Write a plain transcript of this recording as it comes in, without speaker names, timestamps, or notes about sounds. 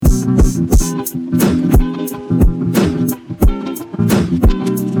What's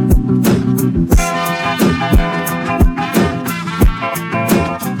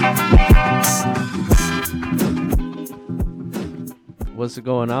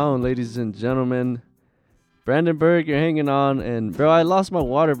going on, ladies and gentlemen? Brandon Berg, you're hanging on, and bro, I lost my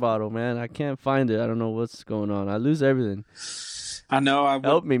water bottle, man. I can't find it. I don't know what's going on. I lose everything. I know.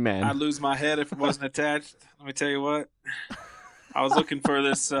 Help me, man. I'd lose my head if it wasn't attached. Let me tell you what. I was looking for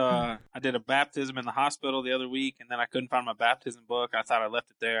this. I did a baptism in the hospital the other week, and then I couldn't find my baptism book. I thought I left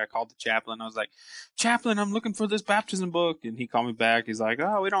it there. I called the chaplain. I was like, "Chaplain, I'm looking for this baptism book." And he called me back. He's like,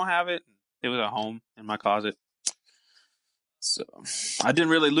 "Oh, we don't have it." It was at home in my closet. So I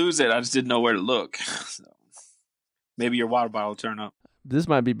didn't really lose it. I just didn't know where to look. So maybe your water bottle will turn up. This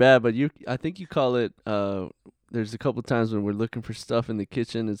might be bad, but I think you call it. There's a couple times when we're looking for stuff in the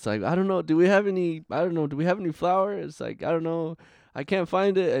kitchen. It's like, I don't know. Do we have any flour? It's like, I don't know. I can't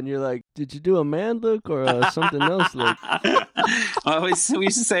find it. And you're like, did you do a man look or something else look? We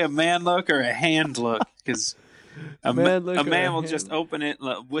used to say a man look or a hand look, because a man will just open it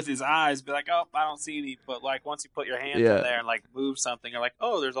with his eyes, be like, "Oh, I don't see any." But like once you put your hand in there and like move something, you're like,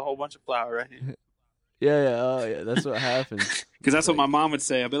 "Oh, there's a whole bunch of flour right here." Yeah. That's what happens. Because that's what my mom would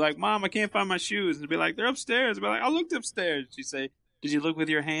say. I'd be like, "Mom, I can't find my shoes." And she'd be like, "They're upstairs." I'd be like, "I looked upstairs." She'd say, "Did you look with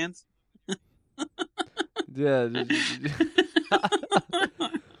your hands?" Yeah.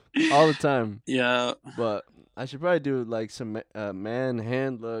 All the time. Yeah. But I should probably do like some man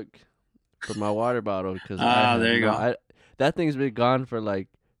hand look for my water bottle, because there you go. That thing's been gone for like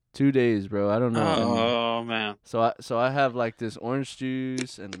 2 days, bro. I don't know. Oh man. So I have like this orange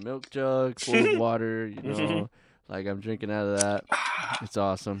juice and a milk jug full of water. You know, like I'm drinking out of that. It's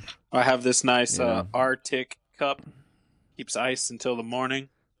awesome. I have this nice Arctic cup. Keeps ice until the morning.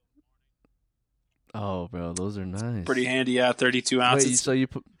 Oh, bro, those are nice. Pretty handy. 32 ounces. Wait, so you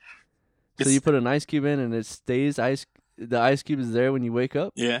put an ice cube in and it stays ice. The ice cube is there when you wake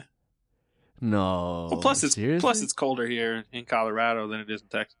up. Yeah. No. Well, plus seriously? it's colder here in Colorado than it is in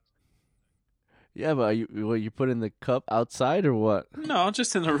Texas. Yeah, but you put in the cup outside or what? No,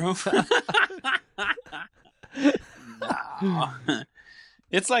 just in the room. No.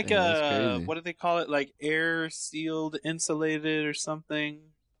 It's like what do they call it? Like air sealed, insulated, or something.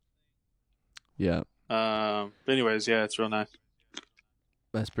 Yeah. But anyways, yeah, it's real nice.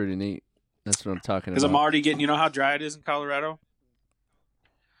 That's pretty neat. That's what I'm talking about. Because I'm already getting. You know how dry it is in Colorado.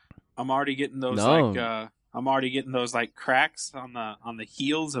 I'm already getting those like cracks on the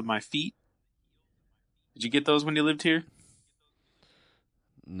heels of my feet. Did you get those when you lived here?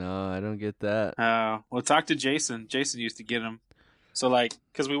 No, I don't get that. Well, talk to Jason. Jason used to get them. So like,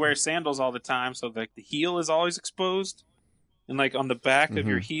 because we wear sandals all the time, so like the heel is always exposed, and like on the back of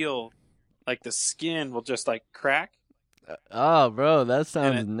your heel, like the skin will just like crack. Oh, bro, that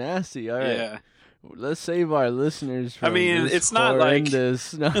sounds nasty. All right. Yeah. Let's save our listeners from this it's not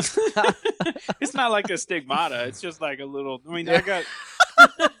horrendous. Like it's not like a stigmata. It's just like a little. I mean, I got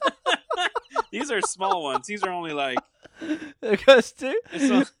these are small ones. These are only like. It's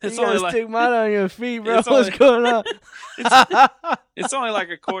only like stigmata on your feet, bro. What's going on? It's only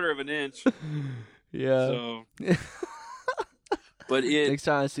like a quarter of an inch. Yeah. So. But next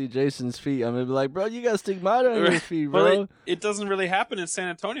time I see Jason's feet, I'm gonna be like, bro, you got stigmata on your feet, bro. Well, it doesn't really happen in San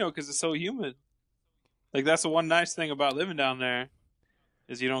Antonio because it's so humid. Like that's the one nice thing about living down there,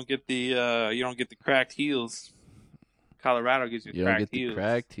 is you don't get the cracked heels. Colorado gives you cracked heels. The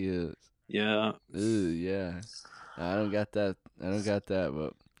cracked heels. Yeah. Ooh, yeah. I don't got that.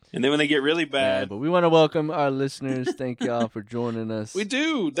 But. And then when they get really bad. Yeah, but we want to welcome our listeners. Thank y'all for joining us. We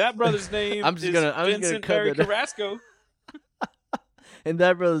do. That brother's name is Vincent Barry Carrasco. And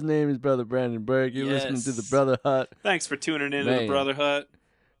that brother's name is Brother Brandon Berg. You're listening to the Brother Hut. Thanks for tuning in to the Brother Hut.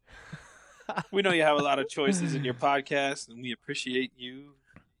 We know you have a lot of choices in your podcast, and we appreciate you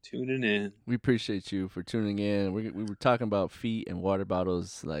tuning in. We appreciate you for tuning in. We were talking about feet and water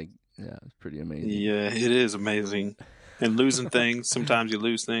bottles. Like, yeah, it's pretty amazing. Yeah, it is amazing. And losing things. Sometimes you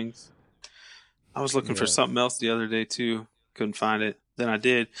lose things. I was looking for something else the other day, too. Couldn't find it. Then I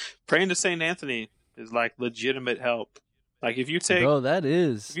did. Praying to St. Anthony is like legitimate help. Like if you take, bro, that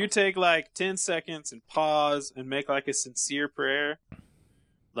is. If you take like 10 seconds and pause and make like a sincere prayer,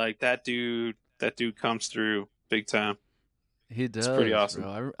 like that dude comes through big time. He does. It's pretty awesome.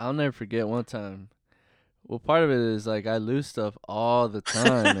 Bro. I'll never forget one time. Well, part of it is like I lose stuff all the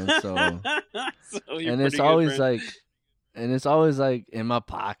time, and and it's always like, in my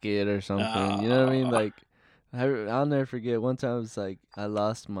pocket or something. You know what I mean? Like, I'll never forget one time. It's like I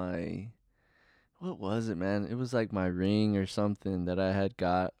lost my. what was it, man? It was like my ring or something that I had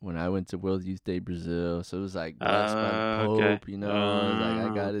got when I went to World Youth Day Brazil. So it was like blessed by the Okay. Pope, you know. It was like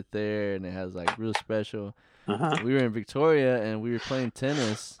I got it there, and it has like real special. Uh-huh. We were in Victoria, and we were playing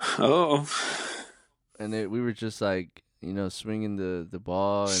tennis, Oh. and we were just like, you know, swinging the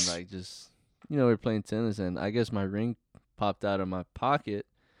ball and like just, you know, we were playing tennis, and I guess my ring popped out of my pocket.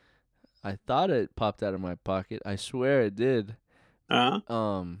 I thought it popped out of my pocket. I swear it did.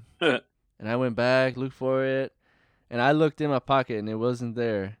 Uh-huh. And I went back, looked for it, and I looked in my pocket and it wasn't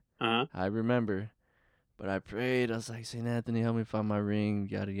there. Uh-huh. I remember. But I prayed. I was like, St. Anthony, help me find my ring,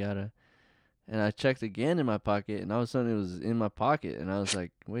 yada, yada. And I checked again in my pocket, and all of a sudden it was in my pocket. And I was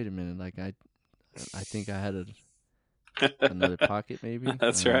like, wait a minute. Like, I think I had another pocket maybe.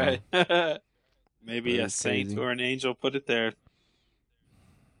 That's I don't know. right. Maybe But a it's saint crazy. or an angel put it there.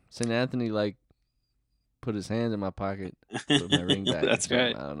 St. Anthony, like, put his hand in my pocket, put my ring back. That's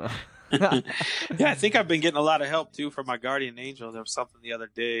right. I don't know. Yeah, I think I've been getting a lot of help too from my guardian angel. There was something the other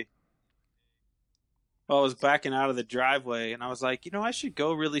day. Well, I was backing out of the driveway, and I was like, I should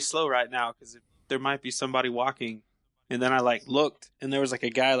go really slow right now because there might be somebody walking. And then I like looked, and there was like a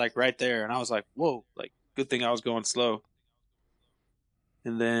guy like right there, and I was like, whoa, like good thing I was going slow.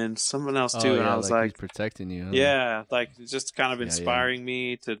 And then someone else too, and I was he's protecting you. Huh? yeah, like just kind of Yeah, inspiring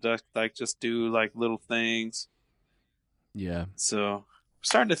me to like just do like little things. Yeah. So I'm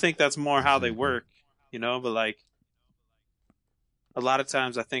starting to think that's more how they Exactly. work, but like a lot of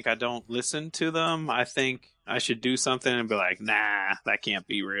times I think I don't listen to them. I think I should do something and be like, nah, that can't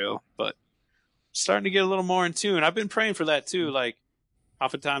be real. But I'm starting to get a little more in tune. I've been praying for that too. Like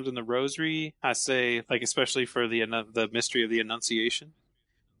oftentimes in the rosary, I say, like, especially for the mystery of the Annunciation,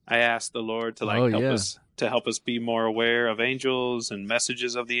 I ask the Lord to like help us be more aware of angels and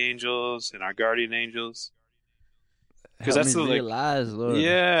messages of the angels and our guardian angels. Because that's me realize, Lord.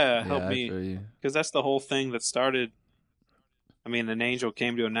 Yeah, help me. I feel you. Because that's the whole thing that started. I mean, an angel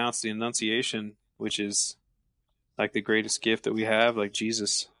came to announce the Annunciation, which is like the greatest gift that we have, like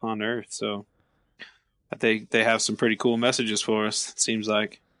Jesus on earth. So I think they have some pretty cool messages for us, it seems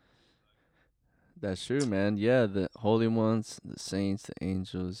like. That's true, man. Yeah, the holy ones, the saints, the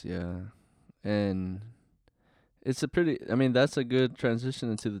angels, yeah. And it's that's a good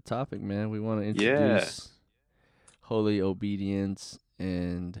transition into the topic, man. We want to introduce holy obedience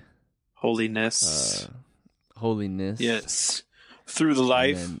and holiness. Holiness. Yes. Through the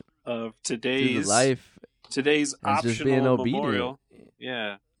life of today's optional memorial.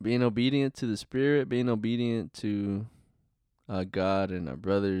 Yeah. Being obedient to the Spirit, being obedient to God and our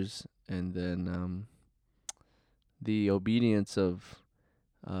brothers, and then the obedience of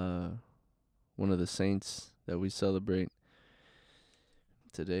one of the saints that we celebrate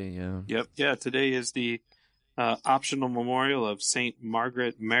today. Yeah. Yep. Yeah. Today is the optional memorial of Saint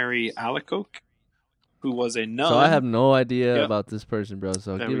Margaret Mary Alacoque, who was a nun. So I have no idea about this person, bro.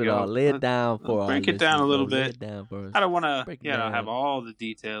 So give it all. Lay it down for us. Break it down a little bit. Lay it down for us. I don't want to, have all the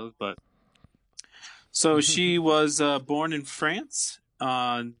details, but so she was born in France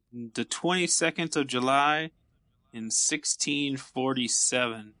on the 22nd of July in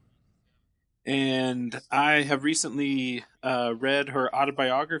 1647. And I have recently read her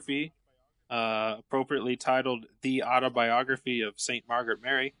autobiography, appropriately titled The Autobiography of St. Margaret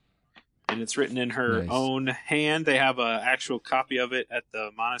Mary. And it's written in her own hand. They have an actual copy of it at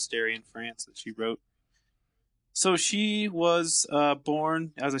the monastery in France that she wrote. So she was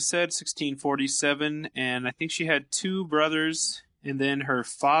born, as I said, 1647, and I think she had 2 brothers, and then her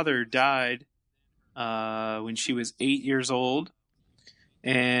father died when she was 8 years old,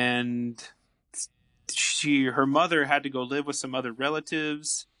 and her mother had to go live with some other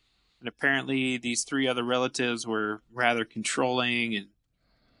relatives, and apparently these 3 other relatives were rather controlling and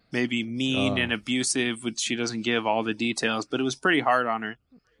maybe mean and abusive, which she doesn't give all the details, but it was pretty hard on her.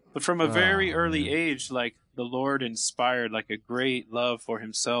 But from a very early age, like, the Lord inspired like a great love for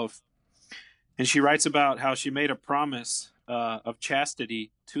himself. And she writes about how she made a promise of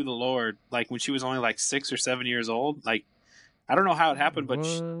chastity to the Lord, like when she was only like 6 or 7 years old. Like, I don't know how it happened, but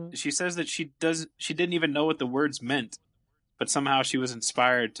she says that she didn't even know what the words meant, but somehow she was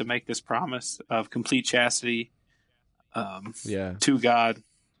inspired to make this promise of complete chastity to God.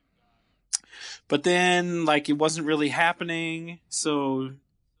 But then, like, it wasn't really happening, so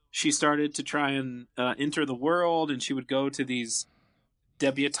she started to try and enter the world, and she would go to these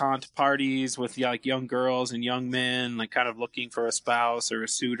debutante parties with like young girls and young men, like kind of looking for a spouse or a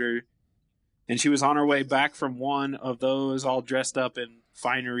suitor. And she was on her way back from one of those, all dressed up in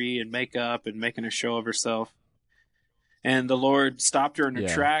finery and makeup and making a show of herself. And the Lord stopped her in her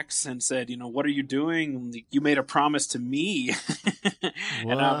Yeah. tracks and said, what are you doing? You made a promise to me.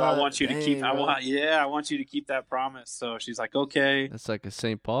 And I What? want you to keep, Dang, bro. I want you to keep that promise. So she's like, okay. That's like a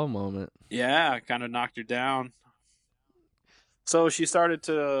St. Paul moment. Yeah, kind of knocked her down. So she started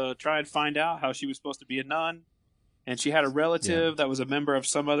to try and find out how she was supposed to be a nun. And she had a relative that was a member of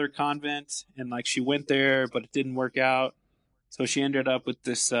some other convent. And like she went there, but it didn't work out. So she ended up with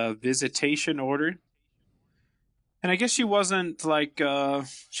this visitation order. And I guess she wasn't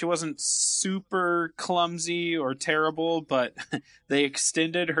super clumsy or terrible, but they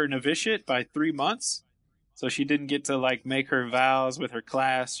extended her novitiate by 3 months. So she didn't get to like make her vows with her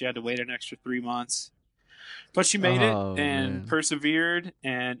class. She had to wait an extra 3 months. But she made it Oh, and man. persevered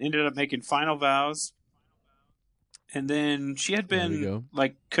and ended up making final vows. And then she had There we been go.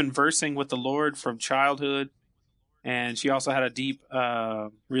 like conversing with the Lord from childhood. And she also had a deep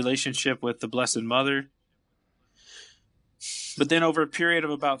relationship with the Blessed Mother. But then over a period of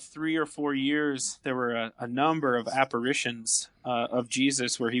about 3 or 4 years, there were a number of apparitions of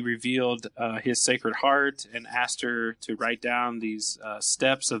Jesus where he revealed his Sacred Heart and asked her to write down these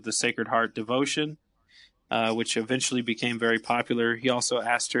steps of the Sacred Heart devotion, which eventually became very popular. He also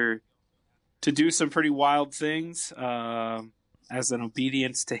asked her to do some pretty wild things as an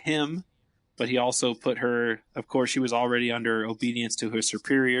obedience to him. But he also put her, of course, she was already under obedience to her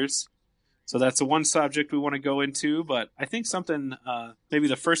superiors. So that's the one subject we want to go into. But I think something, maybe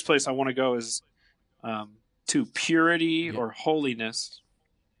the first place I want to go is to purity or holiness.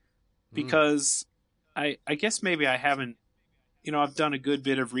 Because I guess maybe I haven't, I've done a good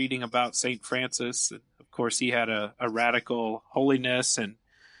bit of reading about St. Francis. Of course, he had a radical holiness and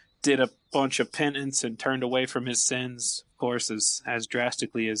did a bunch of penance and turned away from his sins, of course, as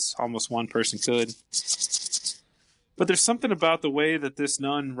drastically as almost one person could. But there's something about the way that this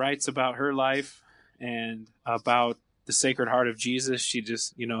nun writes about her life and about the Sacred Heart of Jesus. She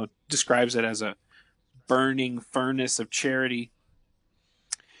just, describes it as a burning furnace of charity.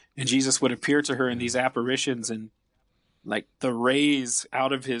 And Jesus would appear to her in these apparitions, and like the rays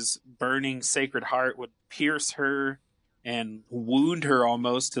out of his burning Sacred Heart would pierce her and wound her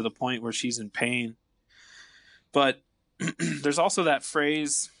almost to the point where she's in pain. But there's also that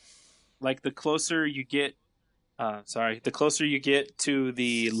phrase, like the closer you get to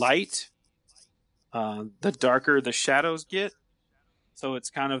the light, the darker the shadows get. So it's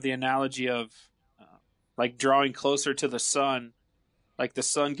kind of the analogy of like drawing closer to the sun. Like the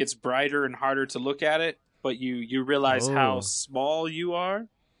sun gets brighter and harder to look at it, but you realize how small you are.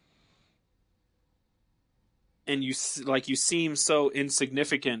 And you seem so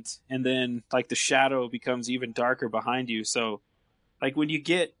insignificant, and then like the shadow becomes even darker behind you. So like when you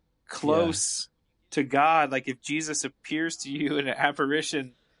get close to God, like if Jesus appears to you in an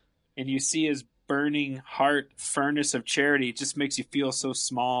apparition and you see his burning heart furnace of charity, it just makes you feel so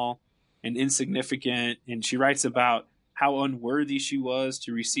small and insignificant. And she writes about how unworthy she was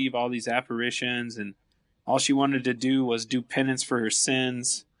to receive all these apparitions, and all she wanted to do was do penance for her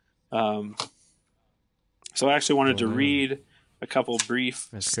sins. So I actually wanted to read a couple brief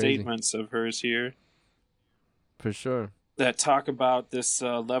statements of hers here. For sure. That talk about this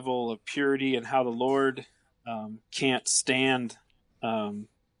level of purity and how the Lord can't stand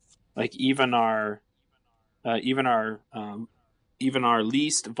like even our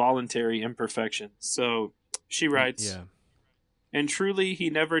least voluntary imperfections. So she writes, "And truly he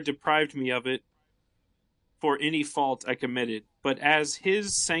never deprived me of it for any fault I committed, but as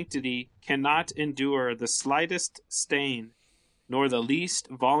his sanctity cannot endure the slightest stain, nor the least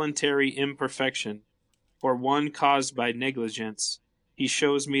voluntary imperfection, or one caused by negligence, he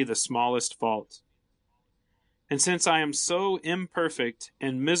shows me the smallest fault. And since I am so imperfect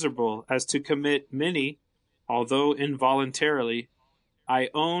and miserable as to commit many, although involuntarily, I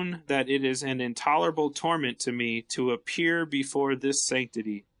own that it is an intolerable torment to me to appear before this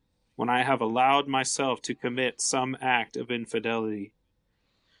sanctity, when I have allowed myself to commit some act of infidelity.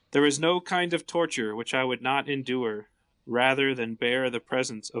 There is no kind of torture which I would not endure, rather than bear the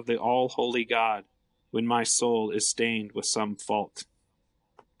presence of the all-holy God, when my soul is stained with some fault."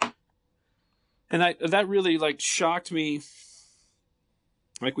 And that really shocked me.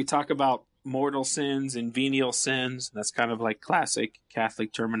 Like we talk about mortal sins and venial sins, that's kind of like classic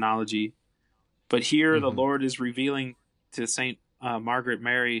Catholic terminology. But here the Lord is revealing to Saint Margaret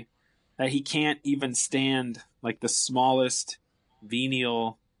Mary that he can't even stand like the smallest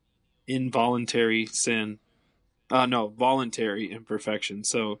venial involuntary sin. Voluntary imperfection.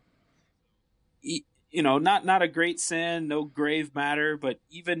 So, not a great sin, no grave matter, but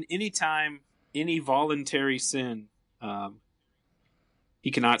even anytime any voluntary sin,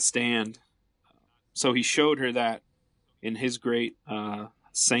 he cannot stand. So he showed her that in His great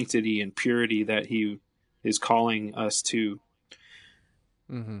sanctity and purity that He is calling us to.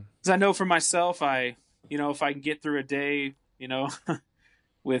 Mm-hmm. Because I know for myself, if I can get through a day,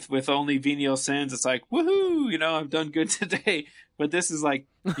 with only venial sins, it's like, woohoo, I've done good today. But this is like,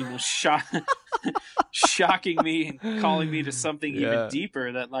 shocking me and calling me to something even Yeah.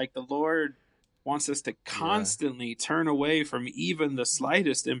 deeper, that like the Lord wants us to Yeah. constantly turn away from even the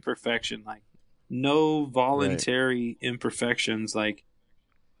slightest imperfection, like no Right. voluntary imperfections, like,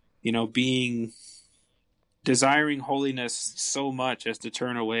 being desiring holiness so much as to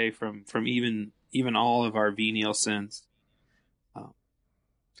turn away from even all of our venial sins.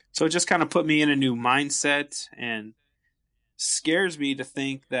 So it just kind of put me in a new mindset, and scares me to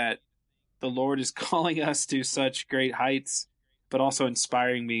think that the Lord is calling us to such great heights, but also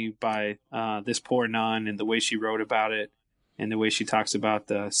inspiring me by this poor nun and the way she wrote about it, and the way she talks about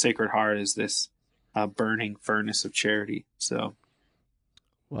the Sacred Heart as this burning furnace of charity. So,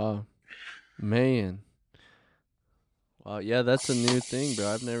 Wow. Man. Wow. Yeah, that's a new thing,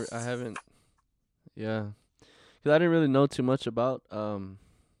 bro. I haven't. Yeah, because I didn't really know too much about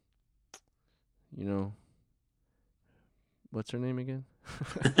you know, what's her name again?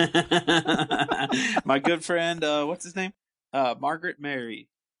 my good friend, what's his name? Margaret Mary.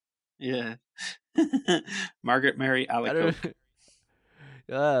 Yeah. Margaret Mary I don't. Alacoque.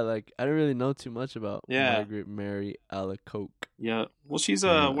 Yeah, like I don't really know too much about Yeah. Margaret Mary Alacoque. Yeah. Well, she's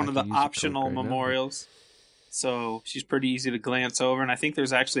Man, one I of could the use a coke optional right now, but memorials. So she's pretty easy to glance over. And I think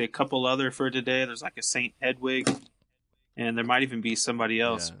there's actually a couple other for today. There's like a St. Hedwig, and there might even be somebody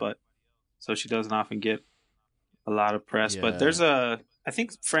else. yeah, But so she doesn't often get a lot of press. But yeah, I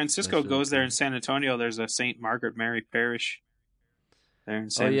think Francisco that's really goes there in cool. San Antonio. There's a St. Margaret Mary Parish there in Oh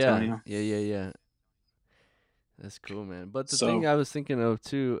San yeah, Antonio. yeah, yeah, yeah. That's cool, man. But the thing So, I was thinking of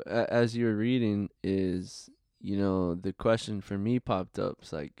too, as you were reading, is the question for me popped up.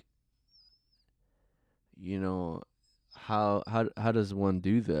 It's like, you know, how does one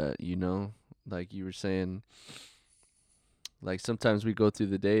do that? Like you were saying, like sometimes we go through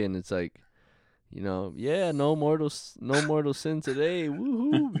the day and it's like, yeah, no mortal sin today,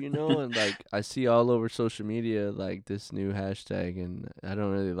 woohoo, and like I see all over social media like this new hashtag, and I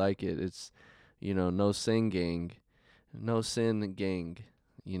don't really like it. It's, no sin gang, no sin gang,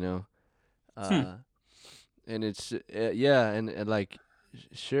 you know, hmm. uh, and it's yeah, and like,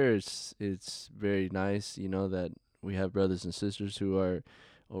 sure, it's very nice, that we have brothers and sisters who are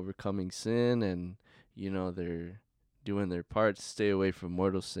overcoming sin, and they're doing their part to stay away from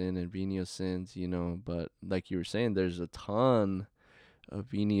mortal sin and venial sins, but like you were saying, there's a ton of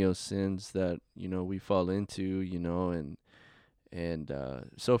venial sins that we fall into, and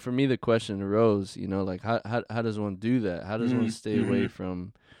so for me the question arose, like how does one do that? How does one stay away Mm-hmm.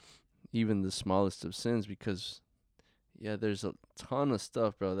 from even the smallest of sins? Because yeah, there's a ton of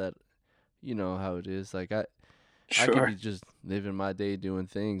stuff, bro, that you know how it is. Like I could Sure. be just living my day doing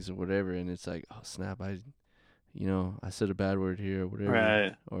things or whatever, and it's like, oh snap, I said a bad word here or whatever,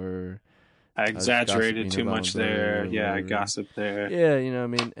 Right. or I I was exaggerated gossiping too about my much there. brother or Yeah, I whatever. gossiped there. Yeah, what I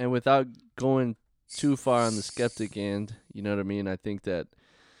mean, and without going too far on the skeptic end, you know what I mean. I think that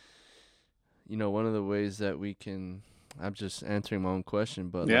one of the ways that we can. I'm just answering my own question,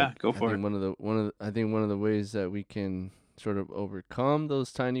 but like Yeah, go I for it. think one of the ways that we can sort of overcome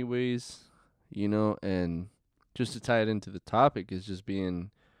those tiny ways, and just to tie it into the topic is just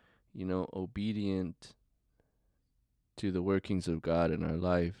being, obedient to the workings of God in our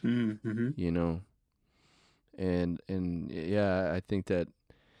life, Mm-hmm. you know. And yeah, I think that,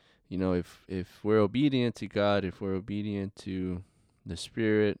 if we're obedient to God, if we're obedient to the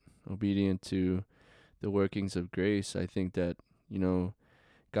Spirit, obedient to the workings of grace, I think that,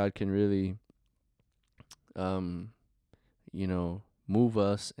 God can really um move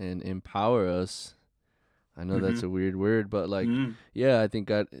us and empower us. I know Mm-hmm. that's a weird word, but like, Mm-hmm. yeah, I think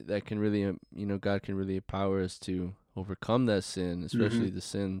God can really empower us to overcome that sin, Mm-hmm. especially the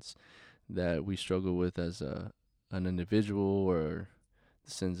sins that we struggle with as an individual, or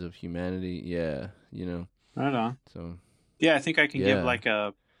the sins of humanity. Yeah, Right on. So Yeah, I think I can give yeah, like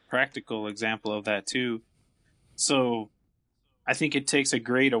a practical example of that too. So I think it takes a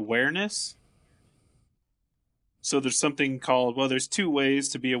great awareness. So there's something called, well, there's two ways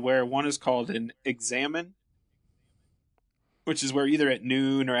to be aware. One is called an examine, which is where either at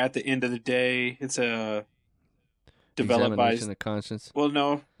noon or at the end of the day, it's a developed by, examination of conscience. well,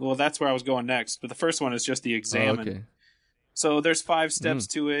 no, well, that's where I was going next. But the first one is just the Oh, examine. okay. So there's 5 steps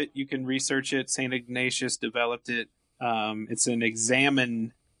Mm. to it. You can research it. St. Ignatius developed it. It's an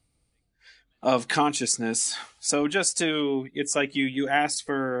examine of consciousness. So it's like you ask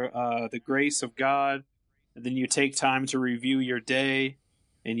for the grace of God and then you take time to review your day,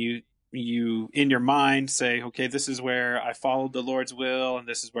 and you in your mind say, okay, this is where I followed the Lord's will, and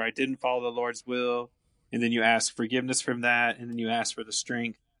this is where I didn't follow the Lord's will, and then you ask forgiveness from that, and then you ask for the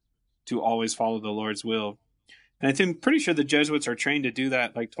strength to always follow the Lord's will. And I'm pretty sure the Jesuits are trained to do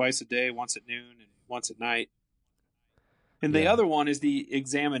that like twice a day, once at noon and once at night. And the other one is the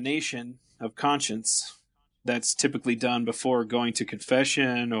examination of conscience that's typically done before going to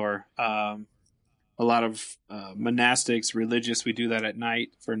confession, or a lot of monastics, religious, we do that at night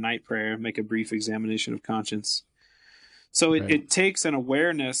for night prayer, make a brief examination of conscience. So it takes an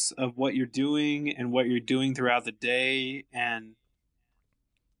awareness of what you're doing and what you're doing throughout the day. And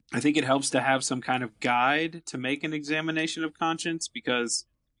I think it helps to have some kind of guide to make an examination of conscience, because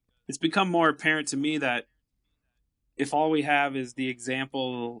it's become more apparent to me that if all we have is the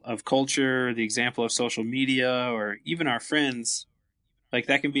example of culture, the example of social media, or even our friends, like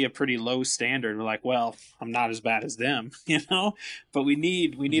that can be a pretty low standard. We're like, well, I'm not as bad as them, but we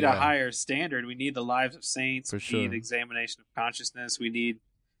need a higher standard. We need the lives of saints. We need examination of consciousness.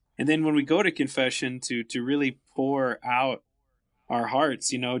 And then when we go to confession, to really pour out our hearts,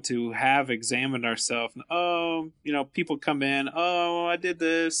 to have examined ourselves. People come in, I did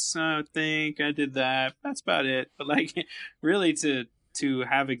this, I think I did that. That's about it. But like really to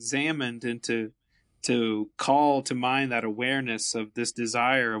have examined and to call to mind that awareness of this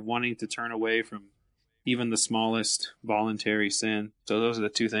desire of wanting to turn away from even the smallest voluntary sin. So those are the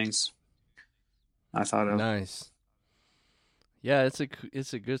two things I thought of. Nice. Yeah, it's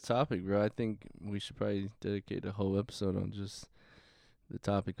a good topic, bro. I think we should probably dedicate a whole episode on just the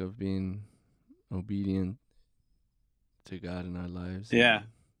topic of being obedient to God in our lives. Yeah.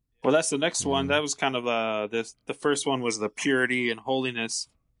 Well, that's the next one. That was kind of the first one was the purity and holiness.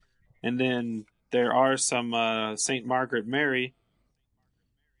 And then there are some St. Margaret Mary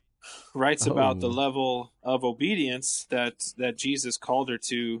writes about the level of obedience that Jesus called her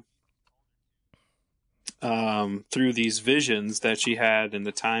to through these visions that she had in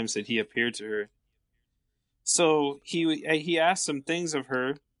the times that he appeared to her. So he asked some things of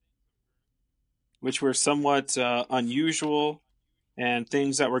her which were somewhat unusual, and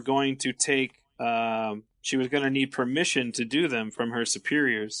things that were going to take, she was going to need permission to do them from her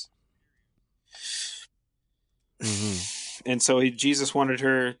superiors. Mm-hmm. And so Jesus wanted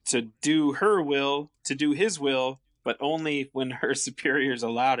her to do her will, to do his will, but only when her superiors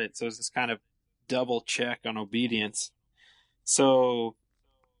allowed it. So it's this kind of double check on obedience. So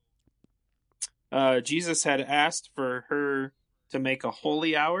Jesus had asked for her to make a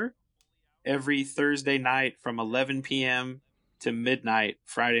holy hour every Thursday night from 11 p.m. to midnight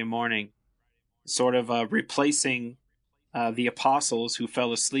Friday morning, sort of replacing the apostles who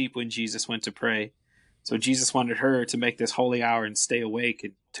fell asleep when Jesus went to pray. So Jesus wanted her to make this holy hour and stay awake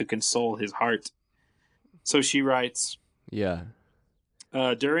and to console his heart. So she writes,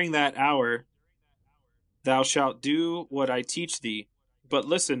 during that hour, thou shalt do what I teach thee. But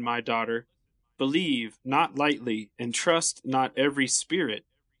listen, my daughter, believe not lightly, and trust not every spirit,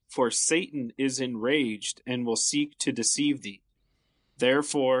 for Satan is enraged and will seek to deceive thee.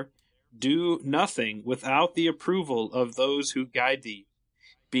 Therefore, do nothing without the approval of those who guide thee,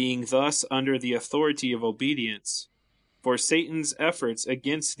 being thus under the authority of obedience. For Satan's efforts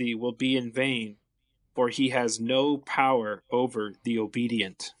against thee will be in vain, for he has no power over the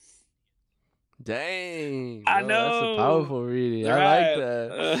obedient. Dang, I know. That's a powerful reading. Right. I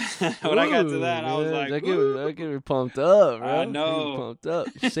like that. When I got to that, I was like, that get me pumped up, bro. I know. Pumped up.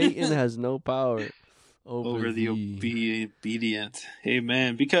 Satan has no power over the obedient.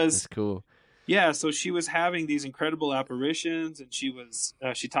 Amen. Because that's cool. Yeah, so she was having these incredible apparitions, and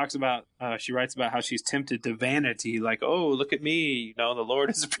she talks about, she writes about how she's tempted to vanity, like, oh, look at me, the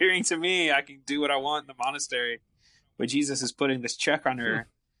Lord is appearing to me, I can do what I want in the monastery. But Jesus is putting this check on her,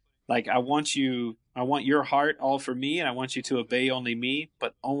 like, I want your heart all for me, and I want you to obey only me,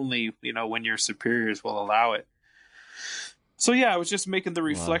 but only, when your superiors will allow it. So yeah, I was just making the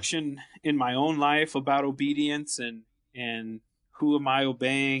reflection in my own life about obedience and who am I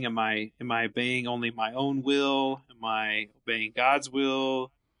obeying? Am I obeying only my own will? Am I obeying God's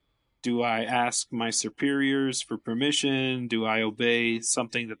will? Do I ask my superiors for permission? Do I obey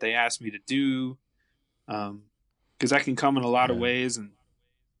something that they ask me to do? Because that can come in a lot of ways. And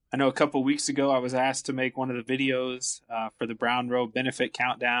I know a couple weeks ago I was asked to make one of the videos for the Brown Robe Benefit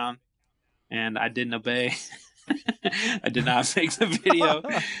Countdown, and I didn't obey. I did not make the video.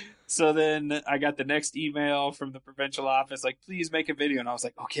 So then I got the next email from the provincial office, like, please make a video. And I was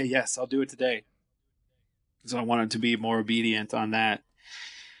like, okay, yes, I'll do it today. So I wanted to be more obedient on that.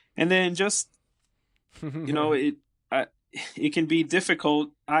 And then just, it can be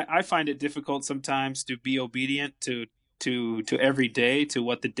difficult. I find it difficult sometimes to be obedient to every day, to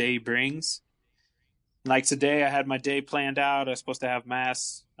what the day brings. Like today, I had my day planned out. I was supposed to have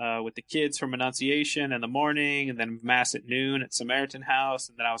mass with the kids from Annunciation in the morning, and then mass at noon at Samaritan House,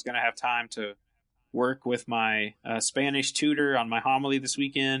 and then I was going to have time to work with my Spanish tutor on my homily this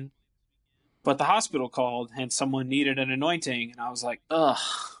weekend. But the hospital called, and someone needed an anointing, and I was like, ugh.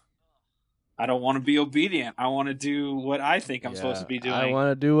 I don't want to be obedient. I want to do what I think I'm supposed to be doing. I want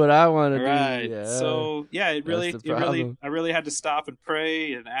to do what I want to Right. do. Yeah. So yeah, I really had to stop and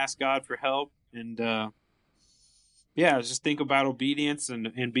pray and ask God for help. And just think about obedience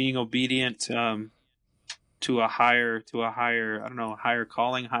and being obedient to a higher, I don't know, higher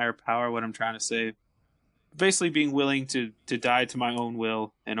calling, higher power. What I'm trying to say, basically being willing to die to my own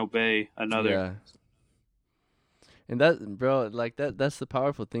will and obey another. Yeah. And that, bro, like that's the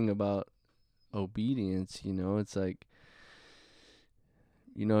powerful thing about obedience, it's like,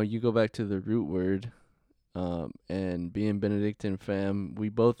 you go back to the root word, and being Benedictine fam, we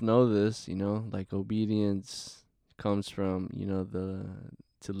both know this, like obedience comes from,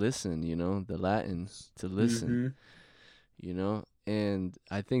 to listen, the Latin, to listen, and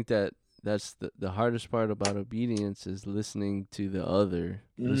I think that's the hardest part about obedience is listening to the other,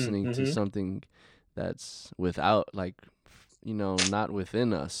 listening to something that's without, like, not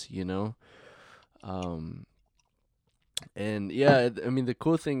within us, and yeah, I mean, the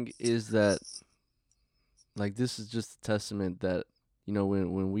cool thing is that, like, this is just a testament that,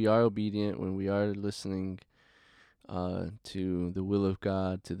 when we are obedient, when we are listening to the will of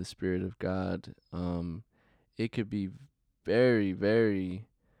God, to the Spirit of God, it could be very, very,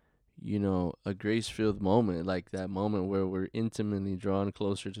 a grace-filled moment, like that moment where we're intimately drawn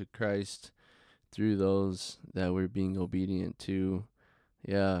closer to Christ through those that we're being obedient to.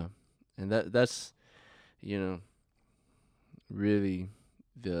 Yeah. And that's, really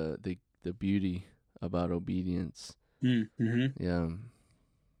the beauty about obedience. Mm-hmm. Yeah.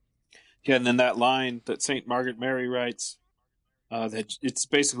 Yeah, and then that line that St. Margaret Mary writes, that it's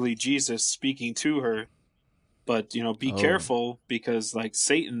basically Jesus speaking to her, but be careful, because like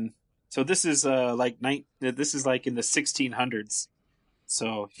Satan. So this is this is like in the 1600s.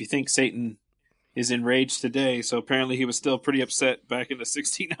 So if you think Satan is enraged today, so apparently he was still pretty upset back in the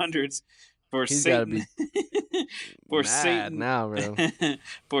 1600s. For He's Satan, for Satan now, bro.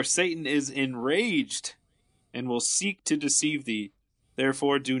 For Satan is enraged and will seek to deceive thee.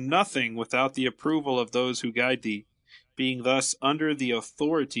 Therefore do nothing without the approval of those who guide thee, being thus under the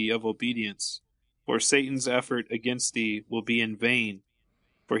authority of obedience. For Satan's effort against thee will be in vain,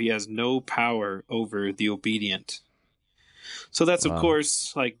 for he has no power over the obedient. So that's, of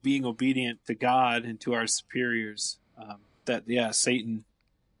course, like being obedient to God and to our superiors. Satan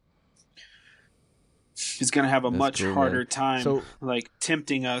is going to have a much harder time like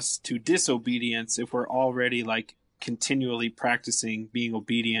tempting us to disobedience if we're already like continually practicing being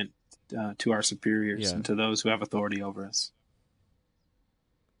obedient to our superiors and to those who have authority over us.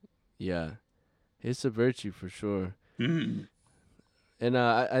 Yeah, it's a virtue for sure. Mm.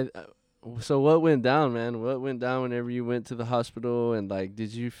 And so what went down, man? What went down whenever you went to the hospital? And like,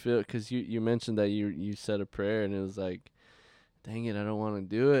 did you feel, because you mentioned that you said a prayer and it was like, dang it, I don't want to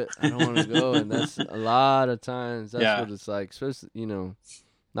do it. I don't want to go. And that's a lot of times. That's what it's like. Especially,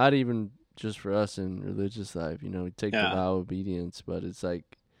 not even just for us in religious life. We take the vow of obedience, but it's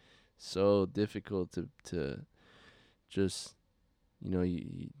like so difficult to just,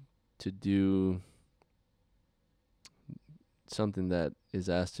 to do something that is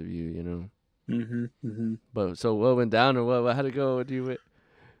asked of you. Mm-hmm. Mm-hmm. But so what went down, or what? How'd it go? What do you?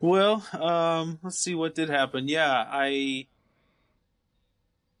 Well, let's see what did happen. Yeah,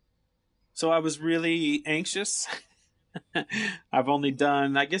 So I was really anxious. I've only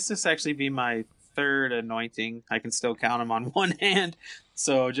done, I guess this actually be my third anointing. I can still count them on one hand.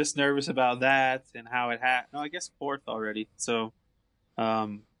 So just nervous about that and how it happened. No, I guess fourth already. So,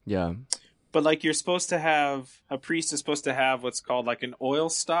 yeah. But like a priest is supposed to have what's called like an oil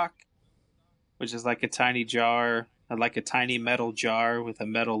stock, which is like a tiny jar, like a tiny metal jar with a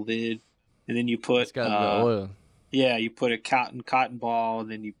metal lid. And then you put, it's got the oil. Yeah, you put a cotton ball and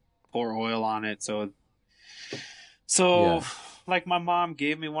then you pour oil on it. So like my mom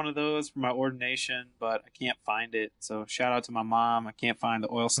gave me one of those for my ordination, but I can't find it. So shout out to my mom. I can't find the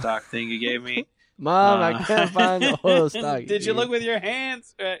oil stock thing you gave me. Mom, I can't find the oil stock. Did you look with your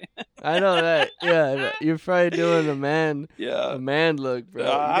hands? Right? I know that. Yeah, you're probably doing a man look, bro. You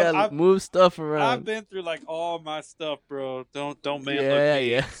gotta move stuff around. I've been through like all my stuff, bro. Don't man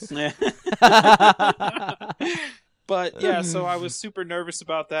look me. Yeah. But yeah, so I was super nervous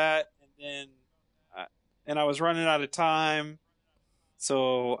about that, and I was running out of time.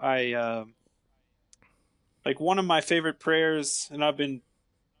 So I like one of my favorite prayers, and well,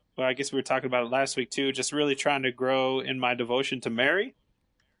 I guess we were talking about it last week too, just really trying to grow in my devotion to Mary.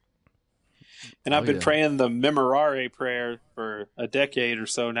 And Oh I've been yeah. praying the Memorare prayer for a decade or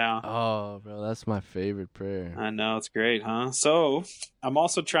so now. Oh, bro, that's my favorite prayer. I know, it's great, huh? So I'm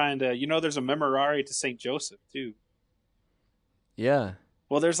also trying to, there's a Memorare to St. Joseph too. Yeah.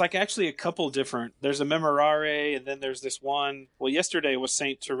 Well, there's like actually a couple different. There's a Memorare, and then there's this one. Well, yesterday was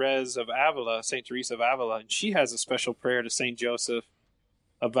Saint Teresa of Avila, and she has a special prayer to Saint Joseph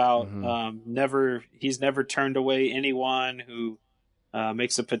about Mhm. he's never turned away anyone who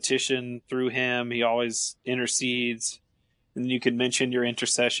makes a petition through him. He always intercedes, and you can mention your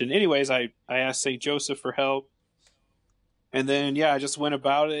intercession. Anyways, I asked Saint Joseph for help, and then I just went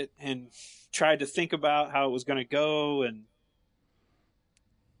about it and tried to think about how it was going to go, and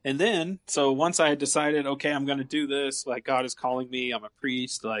then, so once I had decided, okay, I'm going to do this, like God is calling me, I'm a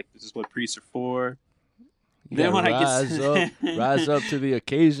priest, like this is what priests are for. You Then gotta when I get, rise up to the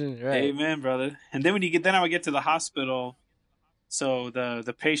occasion, right? amen, brother. And then then I would get to the hospital. So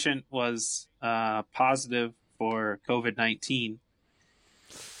the patient was positive for COVID-19,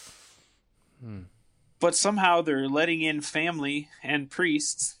 but somehow they're letting in family and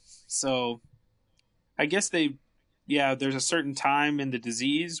priests. So I guess there's a certain time in the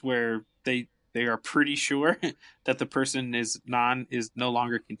disease where they are pretty sure that the person is no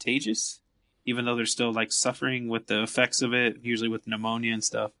longer contagious, even though they're still like suffering with the effects of it, usually with pneumonia and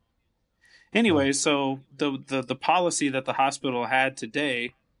stuff. Anyway, so the policy that the hospital had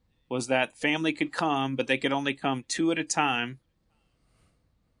today was that family could come, but they could only come 2 at a time.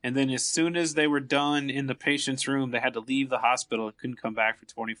 And then as soon as they were done in the patient's room, they had to leave the hospital and couldn't come back for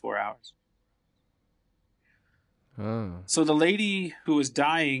 24 hours. Oh. So the lady who was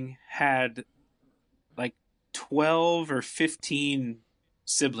dying had like 12 or 15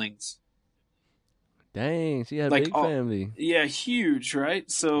 siblings. Dang, she had a Like, big family. yeah, huge, right?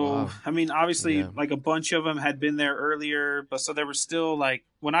 So, Wow. I mean, obviously, Yeah. like a bunch of them had been there earlier, but so there were still like,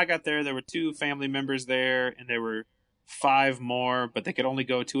 when I got there were 2 family members there, and there were 5 more, but they could only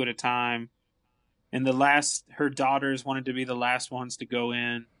go 2 at a time. And her daughters wanted to be the last ones to go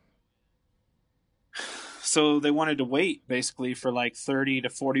in. So they wanted to wait basically for like 30 to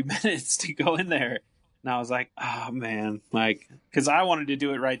 40 minutes to go in there. And I was like, oh man, like, cause I wanted to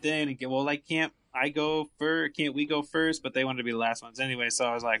do it right then and can't we go first? But they wanted to be the last ones anyway. So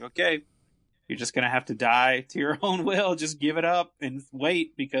I was like, okay, you're just going to have to die to your own will. Just give it up and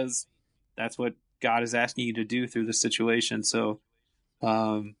wait, because that's what God is asking you to do through the situation. So,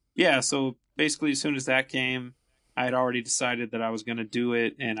 so basically as soon as that came, I had already decided that I was going to do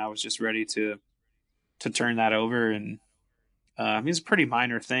it, and I was just ready to turn that over. And I mean, it's a pretty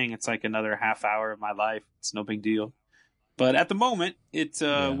minor thing. It's like another half hour of my life. It's no big deal. But at the moment, it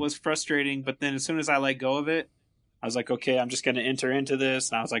was frustrating. But then as soon as I let go of it, I was like, okay, I'm just going to enter into this.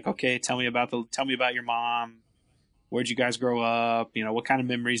 And I was like, okay, tell me about your mom. Where'd you guys grow up? What kind of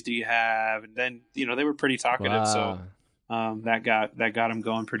memories do you have? And then, they were pretty talkative. Wow. So that got them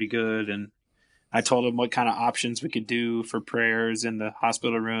going pretty good. And I told them what kind of options we could do for prayers in the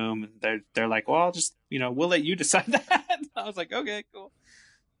hospital room. And they're like, well, I'll just, we'll let you decide that. I was like, okay, cool.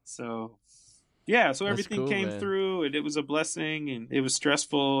 So, so everything came through, and it was a blessing, and it was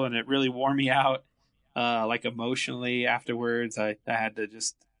stressful, and it really wore me out, like emotionally afterwards. I had to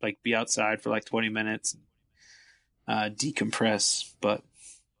just like be outside for like 20 minutes, and decompress. But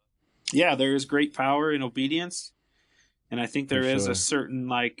there is great power in obedience. And I think there is a certain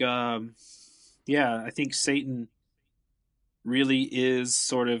like, I think Satan really is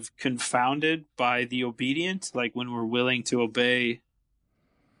sort of confounded by the obedient. Like when we're willing to obey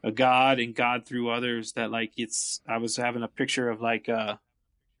a God and God through others, that like I was having a picture of like a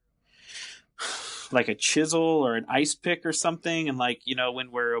chisel or an ice pick or something. And like, when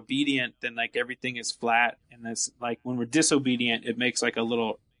we're obedient, then like everything is flat. And that's like when we're disobedient, it makes like a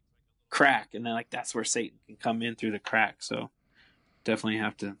little crack. And then like, that's where Satan can come in through the crack. So definitely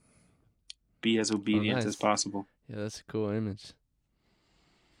have to be as obedient as possible. Yeah, that's a cool image.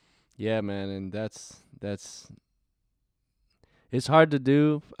 Yeah, man, and that's it's hard to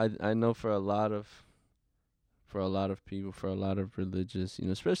do. I know for a lot of people, for a lot of religious,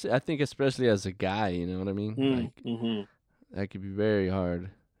 especially as a guy, you know what I mean? That could be very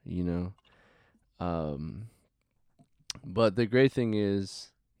hard, but the great thing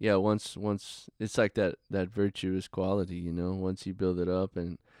is, once it's like that virtuous quality, once you build it up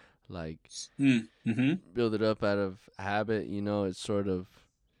and like build it up out of habit, it sort of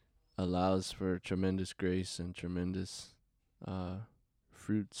allows for tremendous grace and tremendous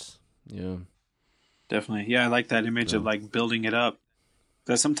fruits. Yeah. definitely. Yeah, I like that image of So like building it up.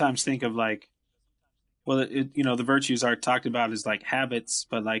 'Cause I sometimes think of like, well, the virtues are talked about as like habits,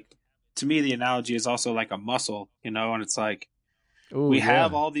 but like to me, the analogy is also like a muscle, and it's like oh yeah,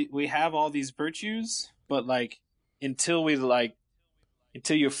 we have all these virtues, but like until we like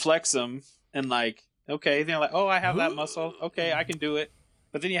until you flex them and like okay, then you're like, oh, I have that muscle, okay, I can do it,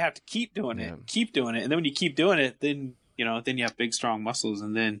 but then you have to yeah, keep doing it, and then when you keep doing it, then then you have big strong muscles,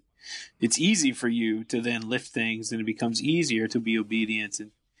 and then it's easy for you to then lift things, and it becomes easier to be obedient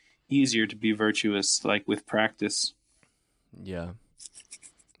and easier to be virtuous, like with practice. yeah.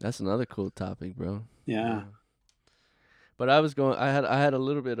 That's another cool topic, bro. Yeah. Yeah. But I had a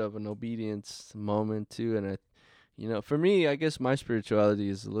little bit of an obedience moment too, and for me, I guess my spirituality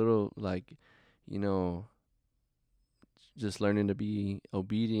is a little like, you know, just learning to be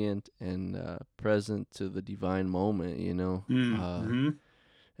obedient and present to the divine moment, Mm-hmm.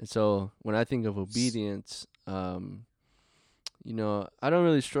 and so when I think of obedience, I don't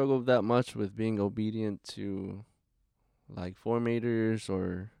really struggle that much with being obedient to like formators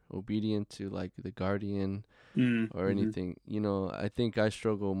or obedient to like the guardian or Mm-hmm. anything. I think I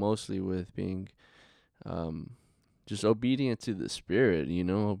struggle mostly with being um, just obedient to the Spirit,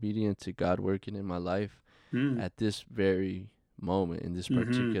 obedient to God working in my life at this very moment, in this Mm-hmm.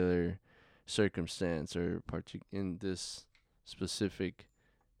 particular circumstance, or in this specific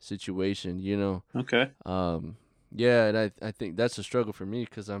situation. Okay. Yeah, and I think that's a struggle for me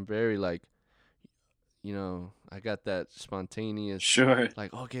because I'm very like, I got that spontaneous, Sure.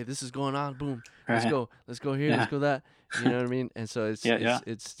 like, okay, this is going on, boom, Right. let's go here, let's Yeah. go that. You know what I mean? And so it's Yeah. Yeah. it's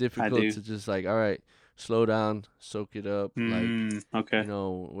it's I difficult do. to just like, all right, slow down, soak it up, like, Okay.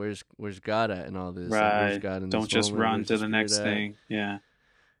 where's God at in all this? Like, where's Right. God in Don't this just moment? run Where's the to the Spirit next at? thing. Yeah.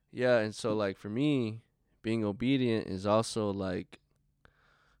 Yeah, and so like for me, being obedient is also like,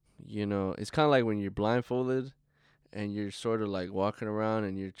 it's kind of like when you're blindfolded and you're sort of like walking around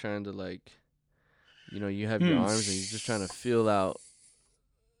and you're trying to like, you have your Hmm. arms and you're just trying to feel out,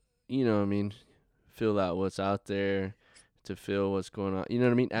 what I mean, feel out what's out there, to feel what's going on. You know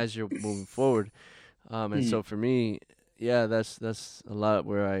what I mean? As you're moving forward. And Hmm. so for me, yeah, that's a lot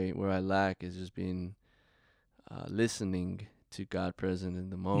where I lack is just being listening to God present in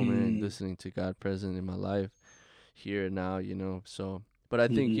the moment, Hmm. listening to God present in my life here and now. So, but I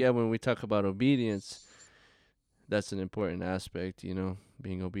think, Hmm. yeah, when we talk about obedience, that's an important aspect,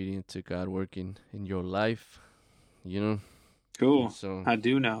 being obedient to God working in your life, and Cool. so, I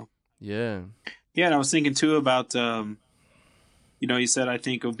do know. yeah. Yeah, and I was thinking too about you said I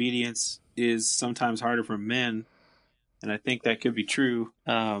think obedience is sometimes harder for men, and I think that could be true.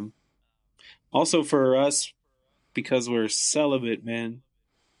 Also for us because we're celibate men,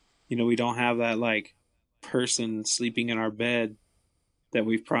 we don't have that like person sleeping in our bed that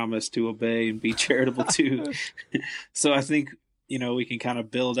we've promised to obey and be charitable to. So I think, we can kind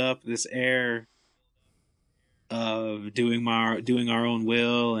of build up this air of doing our own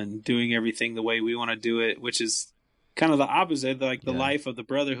will and doing everything the way we want to do it, which is kind of the opposite. Like the Yeah, life of the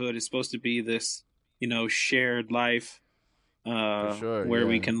brotherhood is supposed to be this, shared life for sure. where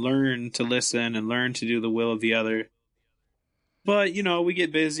we Yeah. can learn to listen and learn to do the will of the other. But we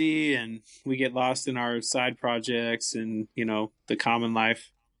get busy and we get lost in our side projects, and the common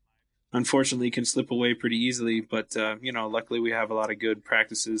life unfortunately can slip away pretty easily. But luckily we have a lot of good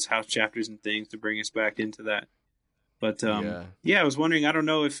practices, house chapters and things to bring us back into that. But Yeah. yeah, I was wondering, I don't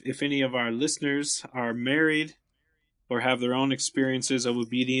know if any of our listeners are married or have their own experiences of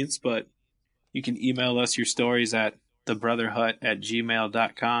obedience, but you can email us your stories at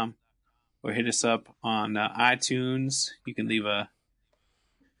thebrotherhut@gmail.com, or hit us up on iTunes. You can leave a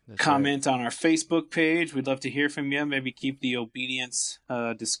That's right. comment on our Facebook page. We'd love to hear from you. Maybe keep the obedience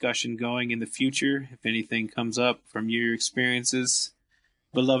discussion going in the future if anything comes up from your experiences,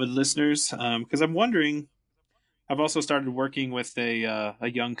 beloved listeners. Because I'm wondering, I've also started working with a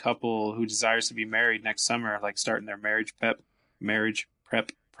young couple who desires to be married next summer, like starting their marriage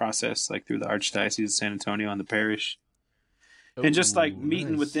prep process, like through the Archdiocese of San Antonio and the parish, and just like Oh,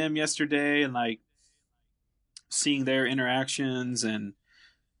 meeting with nice. them yesterday and like seeing their interactions and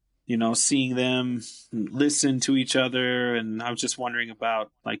seeing them listen to each other. And I was just wondering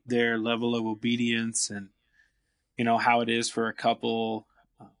about like their level of obedience and, how it is for a couple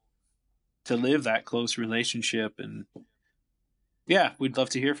to live that close relationship. And yeah, we'd love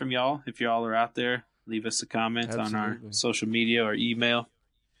to hear from y'all. If y'all are out there, leave us a comment on our Absolutely. social media or email.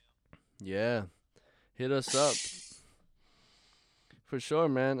 Yeah. Hit us up for sure,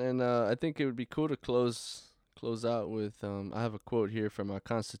 man. And I think it would be cool to close out with I have a quote here from our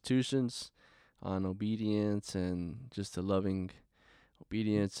constitutions on obedience and just a loving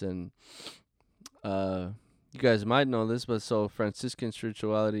obedience, and you guys might know this, but so Franciscan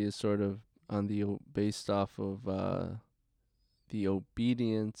spirituality is sort of on based off of the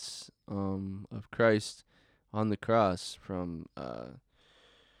obedience of Christ on the cross from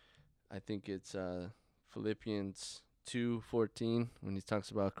I think it's Philippians 2:14 when he talks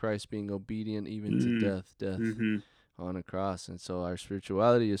about Christ being obedient even to death Mm-hmm. on a cross. And so our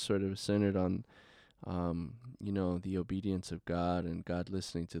spirituality is sort of centered on the obedience of God and God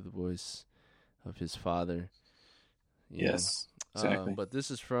listening to the voice of his Father. Yes, exactly. But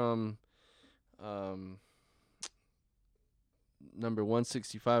this is from number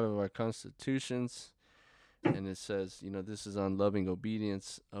 165 of our constitutions, and it says, this is on loving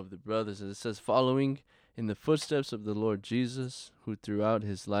obedience of the brothers, and it says, following in the footsteps of the Lord Jesus, who throughout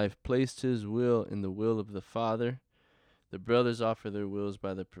his life placed his will in the will of the Father, the brothers offer their wills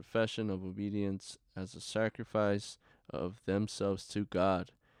by the profession of obedience as a sacrifice of themselves to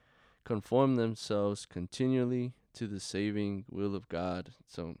God, conform themselves continually to the saving will of God,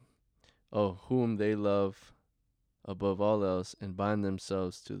 so whom they love above all else, and bind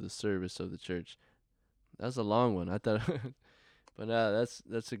themselves to the service of the church. That's a long one. I thought, but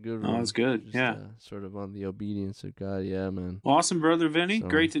that's a good one. Oh, that's good. Just, yeah. Sort of on the obedience of God. Yeah, man. Awesome, Brother Vinny. So,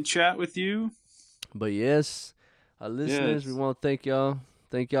 great to chat with you. But yes, our listeners, we want to thank y'all.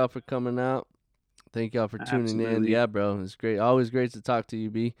 Thank y'all for coming out. Thank y'all for tuning in. Yeah, bro. It's great. Always great to talk to you,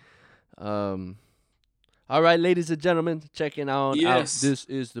 B. All right, ladies and gentlemen, checking out. This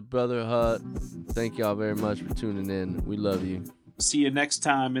is the Brother Hut. Thank y'all very much for tuning in. We love you. See you next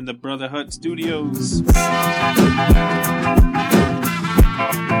time in the Brother Hut Studios.